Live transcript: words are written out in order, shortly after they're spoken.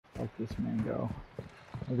Let this man go.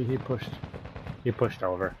 Maybe he pushed. He pushed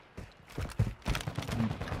over.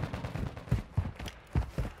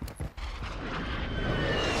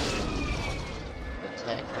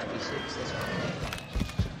 Attack 56. That's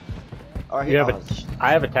fine. Alright, You have a.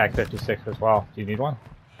 I have a TAC 56 as well. Do you need one?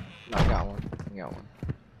 No, I got one. I got one.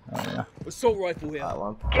 Oh yeah. Assault rifle here.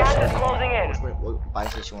 Well, Gas is closing in. What buy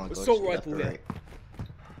station you want to go Assault to? rifle Left or here.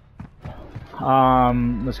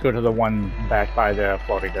 right? Let's go to the one back by the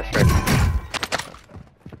floating district.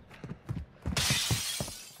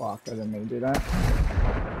 Fuck, I didn't mean to do that.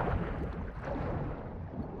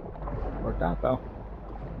 Worked out though.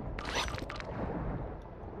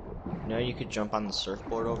 You know you could jump on the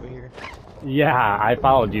surfboard over here? Yeah, I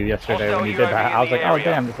followed you yesterday Also, when you UAV did that. in I was the like, oh area.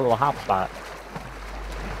 damn, this little hop spot.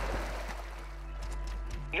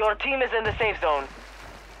 Your team is in the safe zone.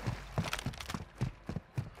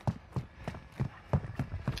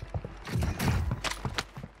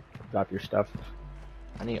 Drop your stuff.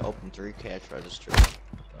 I need to open 3 cash registers. So,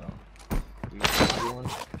 you see one?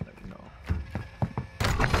 Let me know.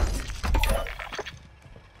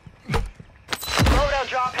 Loadout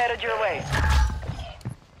drop headed your way.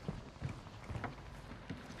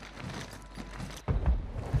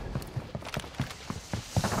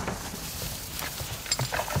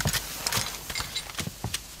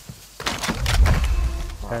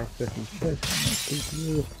 TAC 56.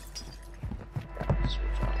 I'm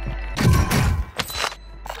Switch out.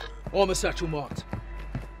 Armor satchel marked.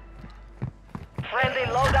 Friendly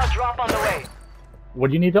loadout drop on the way. What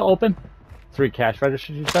do you need to open? 3 cash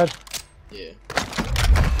registers, you said? Yeah.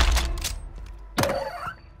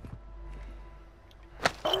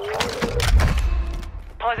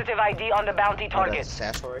 Positive ID on the bounty target.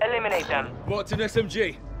 Satchel right Eliminate them. Marked an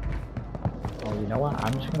SMG. Oh, you know what?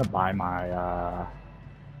 I'm just gonna buy my,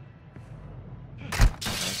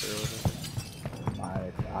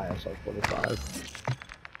 my ISO 45.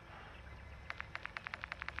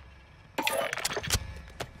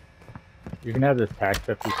 You can have this TAC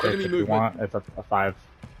 56 Enemy if you movement. want. It's a 5.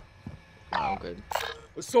 No, I'm good.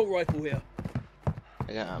 Assault rifle here.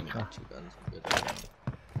 I got 2 guns. I'm good.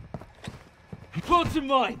 Planting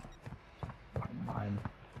mine. Mine.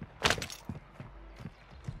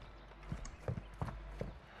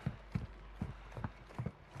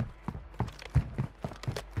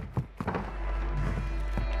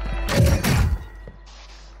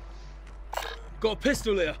 Got a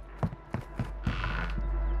pistol here.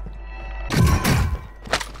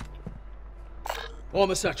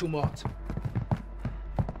 Armor satchel marked.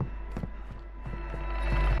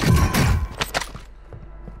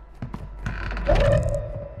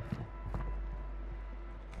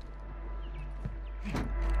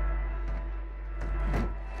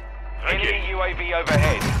 Enemy UAV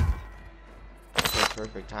overhead. Okay,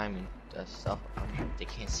 perfect timing. That stuff. They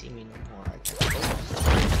can't see me no more.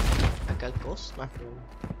 I got ghost sniper.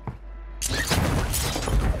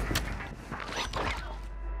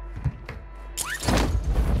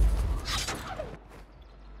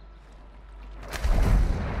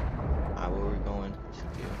 Alright, where are we going?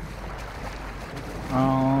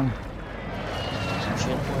 Some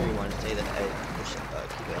shit, or you want to stay the edge?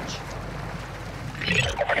 Keep edge.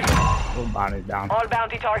 Little body's down. All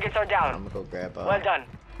bounty targets are I'm down. gonna go grab Well done.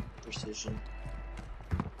 precision.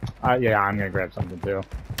 Yeah, I'm gonna grab something too.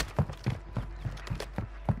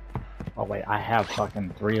 Oh wait, I have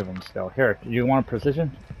fucking 3 of them still. Here, you want a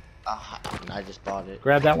precision? I just bought it.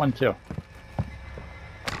 Grab that one too.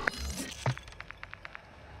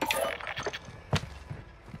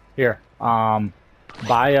 Here, buy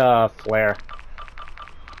a flare.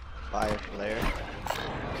 Buy a flare.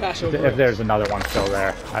 Cash over. If there's another one still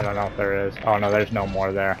there. I don't know if there is. Oh no, there's no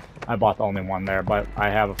more there. I bought the only one there, but I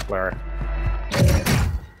have a flare. Let's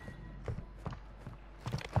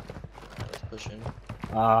push in.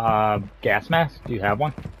 Gas mask? Do you have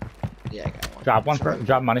one? Yeah, I got one. Drop one Sure. for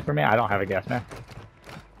drop money for me. I don't have a gas mask.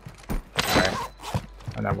 Alright.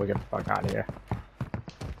 And then we'll get the fuck out of here.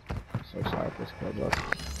 So sorry if this kills us.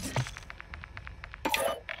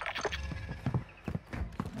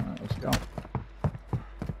 Alright, let's go.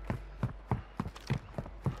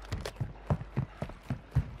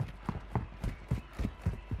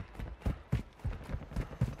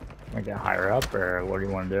 Can I get higher up, or what do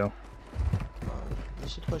you want to do? You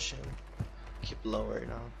should push in. Keep low right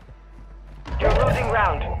now. You're losing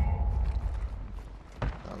ground.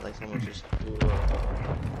 Like someone just do.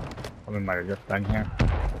 We might have just done here.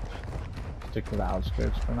 Stick to the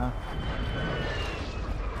outskirts for now.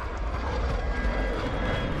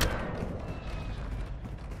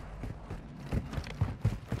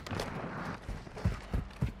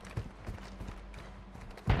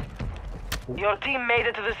 Your team made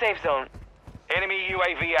it to the safe zone. Enemy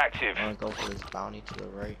UAV active. I'm gonna go for this bounty to the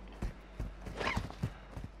right.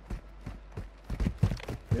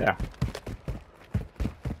 Yeah.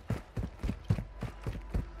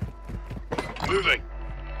 Moving.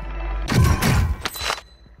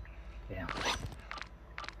 Damn.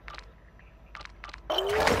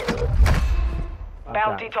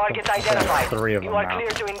 Bounty targets identified. 3 of them You are now. clear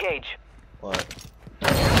to engage. What?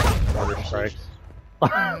 Water strikes.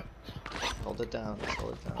 Hold it down.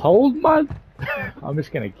 Hold it down. Hold my... I'm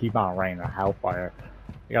just gonna keep on raining a hellfire.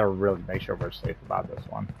 We gotta really make sure we're safe about this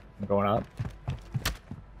one. I'm going up.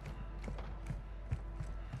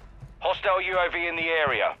 Hostile UAV in the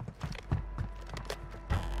area.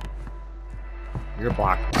 You're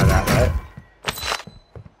blocked by that, right?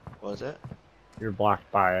 What was it? You're blocked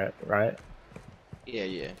by it, right? Yeah,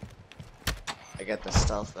 yeah. I got the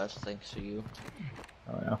stealth vest thanks to you.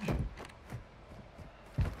 Oh yeah.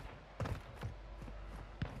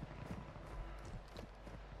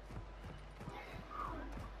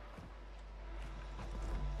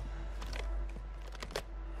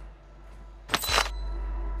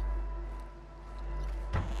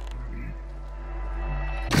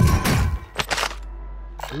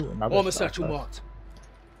 Ooh, another Armor stuff satchel vest. marked.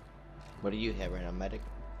 What do you have right now, medic?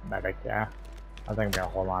 Medic, yeah. I think I'm gonna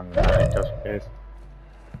hold on to that just in case.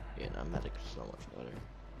 Yeah, no, medic is so much better.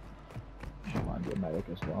 I want to do medic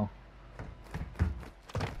as well.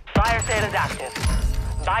 Fire sale is active.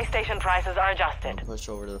 Buy station prices are adjusted. I'll push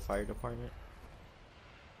over to the fire department.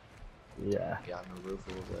 Yeah. Get on the roof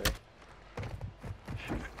over there.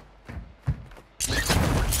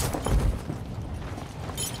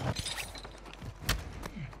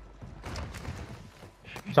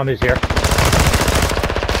 Somebody's here.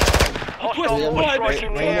 Hostile Yeah, mortar right, strike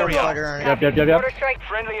in the Right area. fighter on it. Yep.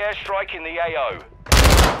 Friendly airstrike in the AO.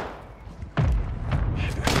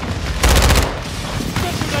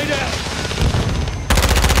 Grenade out!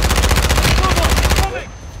 Coming!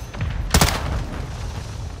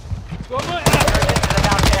 One more out! Urgent is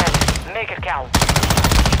about to end. Make it count.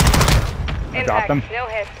 I dropped them. No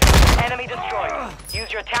hits. Enemy destroyed.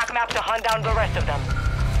 Use your attack map to hunt down the rest of them.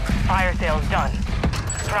 Fire sales done.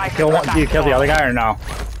 Prices Kill are one. back Do you to kill the normal. other guy or no?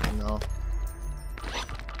 No.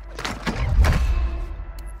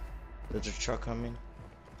 There's a truck coming.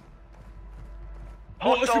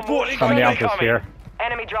 Mortars Hostile reporting. Somebody else incoming. is here.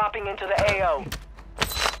 Enemy dropping into the AO.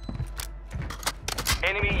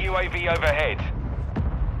 Enemy UAV overhead.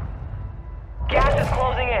 Gas is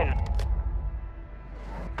closing in.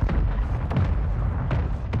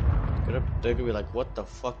 They're gonna be like, what the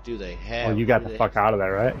fuck do they have? Oh, you got What do the they fuck have? out of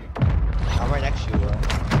there, right? I'm right next to you, bro.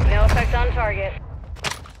 No effect on target.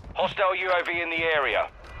 Hostile UAV in the area.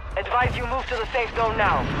 Advise you move to the safe zone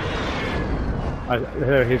now.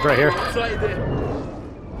 He's right here. Sighted there.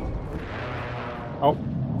 Oh.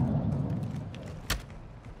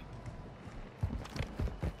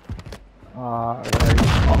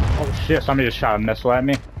 Oh shit, somebody just shot a missile at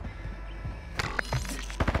me.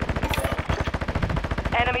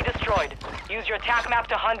 Enemy destroyed. Use your attack map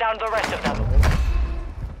to hunt down the rest of them.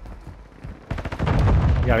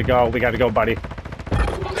 We gotta go, buddy.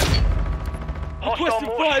 Hostile Requesting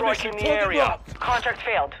mortar fire strike mission. in the Target area. locked. Contract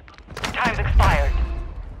failed. Time's expired.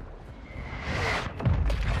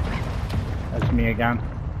 That's me again.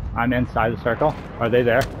 I'm inside the circle. Are they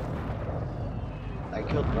there? I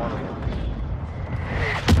killed one of them.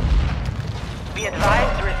 Be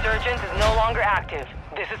advised, the resurgence is no longer active.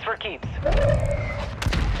 This is for keeps.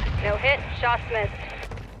 No hit. Shots missed.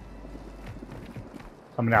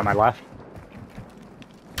 Somebody on my left.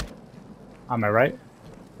 On my right.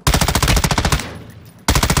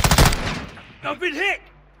 I've been hit!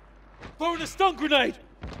 Throwing a stun grenade!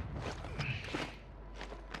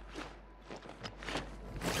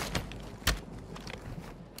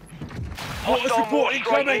 Mortars Hostile mortar reporting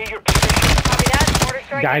strike coming! near your position. Copy that. Mortar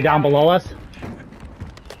strike. Guy down below us.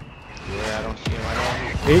 Yeah, I don't see him.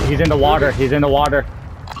 I don't. He's in the water. He's in the water.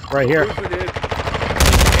 Right here. Moving in. Enemy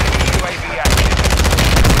UAV active.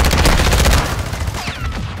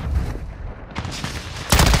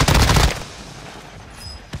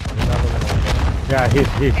 Yeah,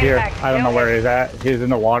 he's here. Impact. I don't know where he's at. He's in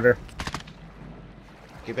the water.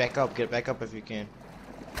 Get back up. Get back up if you can.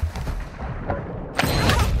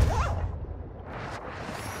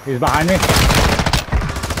 He's behind me.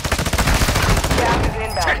 Gas is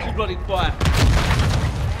inbound. Check your bloody fire!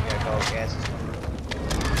 Yeah, go. Gas is coming.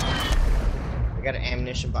 I got an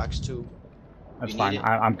ammunition box too. That's You fine. need it?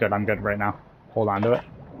 I'm good. I'm good right now. Hold on to it.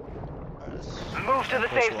 Alright, let's Move to the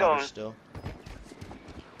push safe water zone. Still.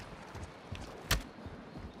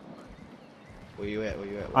 Where you at? Where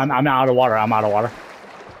you at? I'm out of water. I'm out of water.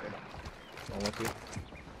 Going with you.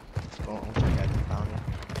 Oh, I found it.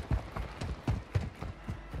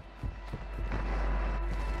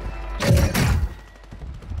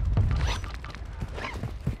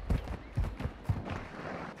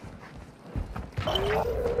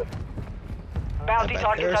 Bounty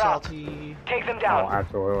targets are up. Take them Oh, down.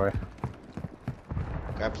 absolutely.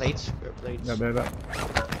 Grab plates. Grab plates. Yeah, baby.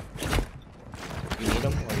 You need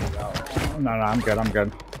them or you out? No, I'm good. I'm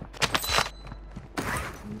good.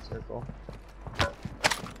 In the circle.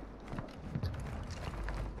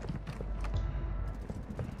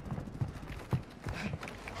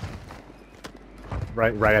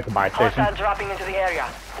 Right at the buy station. Hostiles dropping into the area.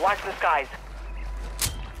 Watch the skies.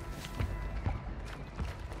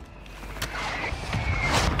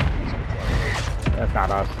 That's not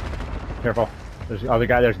us. Careful. There's the other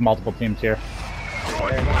guy. There's multiple teams here.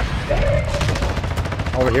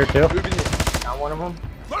 Over here too. Not one of them.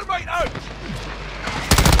 Teammate out!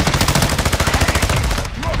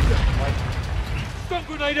 Stun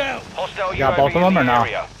grenade out! Hostile You got UAV both of them in or the no?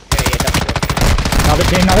 area.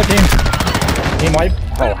 Another team. Team wipe.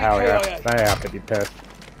 Oh hell yeah! They have to be pissed.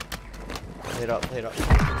 Hit up.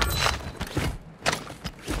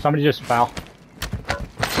 Somebody just fell.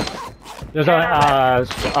 There's Keep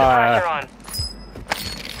the pressure on.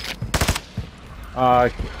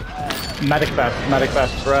 medic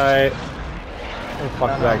vest, right? Where the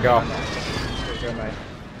fuck did that go?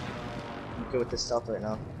 I'm good with this stealth right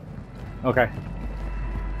now. Okay.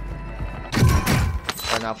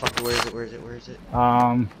 Right now, fuck it, where is it?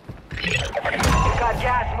 Got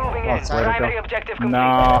gas moving in. where'd it Primary go? objective complete. No,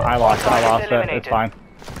 I lost Targets it. It's eliminated. fine.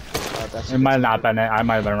 That's It might have not been it. I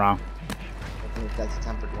might have been wrong. I think that's a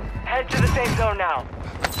tempered one. Head to the safe zone now.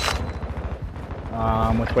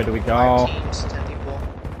 Which way do we 5 go? teams, 10 people.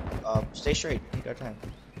 Stay straight. Take our time.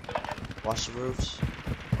 Watch the roofs.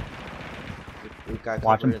 We've got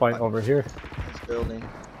Watch him covered fight by over here. this building.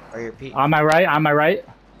 Right here, Pete. On my right.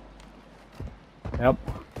 Yep.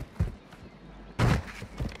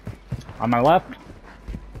 On my left.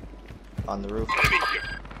 On the roof.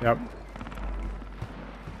 Yep.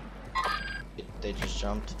 They just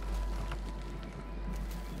jumped.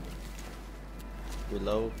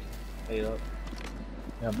 Reload. Wait up.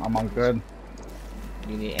 Yep, I'm on good.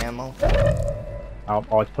 You need ammo?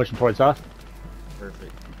 Oh, it's pushing towards us.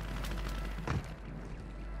 Perfect.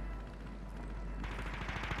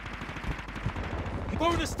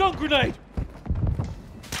 Throwing a stun grenade!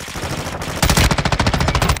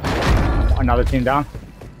 Another team down.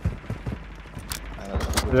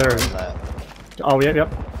 There. Oh, yep. You're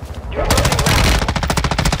losing ground.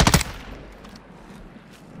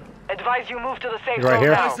 Advise you move to the safe He's right zone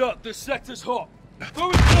here. now. Eyes up, the sector's hot.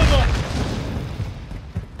 Throwing cover!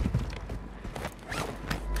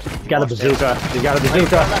 He's got a bazooka. He's got a Left.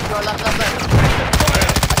 bazooka. I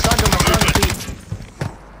stunned him, Pete.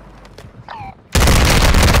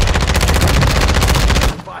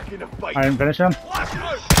 Back in the fight. I didn't finish him. Blast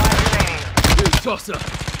out! 5 remaining. Good tosser.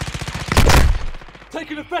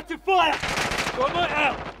 Taking effective fire! Got my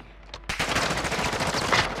out!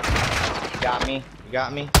 You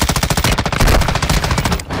got me.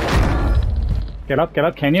 Get up,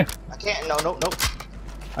 can you? I can't, nope.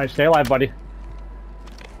 Alright, stay alive, buddy.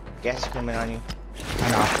 Gas is coming on you.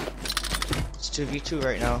 I know. It's 2v2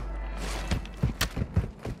 right now.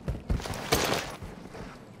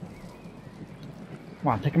 Come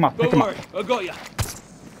on, pick him up, Don't worry, I got ya.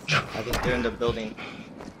 I think they're in the building.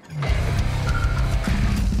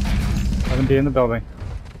 Let him be in the building.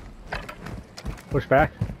 Push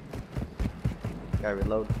back. Gotta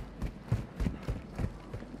reload.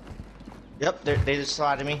 Yep, they just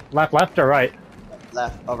slotted me. Left or right?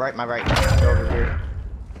 Left. Oh, right, my right. They're over here.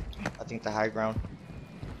 I think the high ground.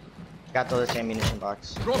 Got the ammunition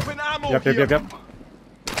box. Dropping ammo Yep.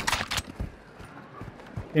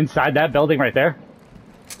 Inside that building right there.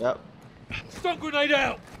 Yep. Stun grenade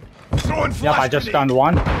out! Yep, I just stunned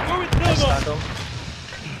one. Throwing I stunned cover! him.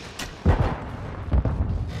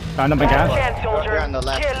 Stunned him Last again. chance, soldier. You're on the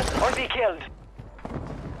left. Kill or be killed.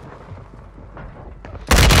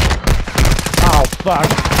 Oh, fuck.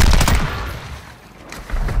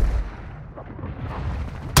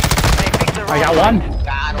 They picked the I got wrong one.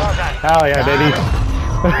 Got Well him. done. Hell yeah, baby.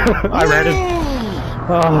 I read it.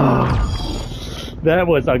 Oh, that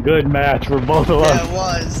was a good match for both of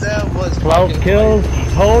us. That was 12 fucking kills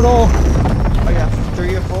crazy. total. I got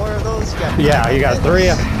 3 or 4 of those. Yeah, you got 3.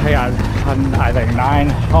 I got, I think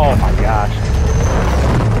 9. Oh my gosh.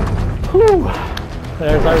 Whew.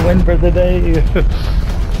 There's our win for the day.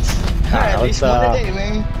 At least one a day,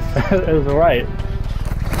 man. It was right.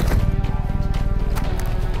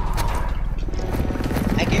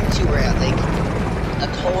 I guarantee we're at like a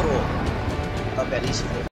total Vabbè, lì si può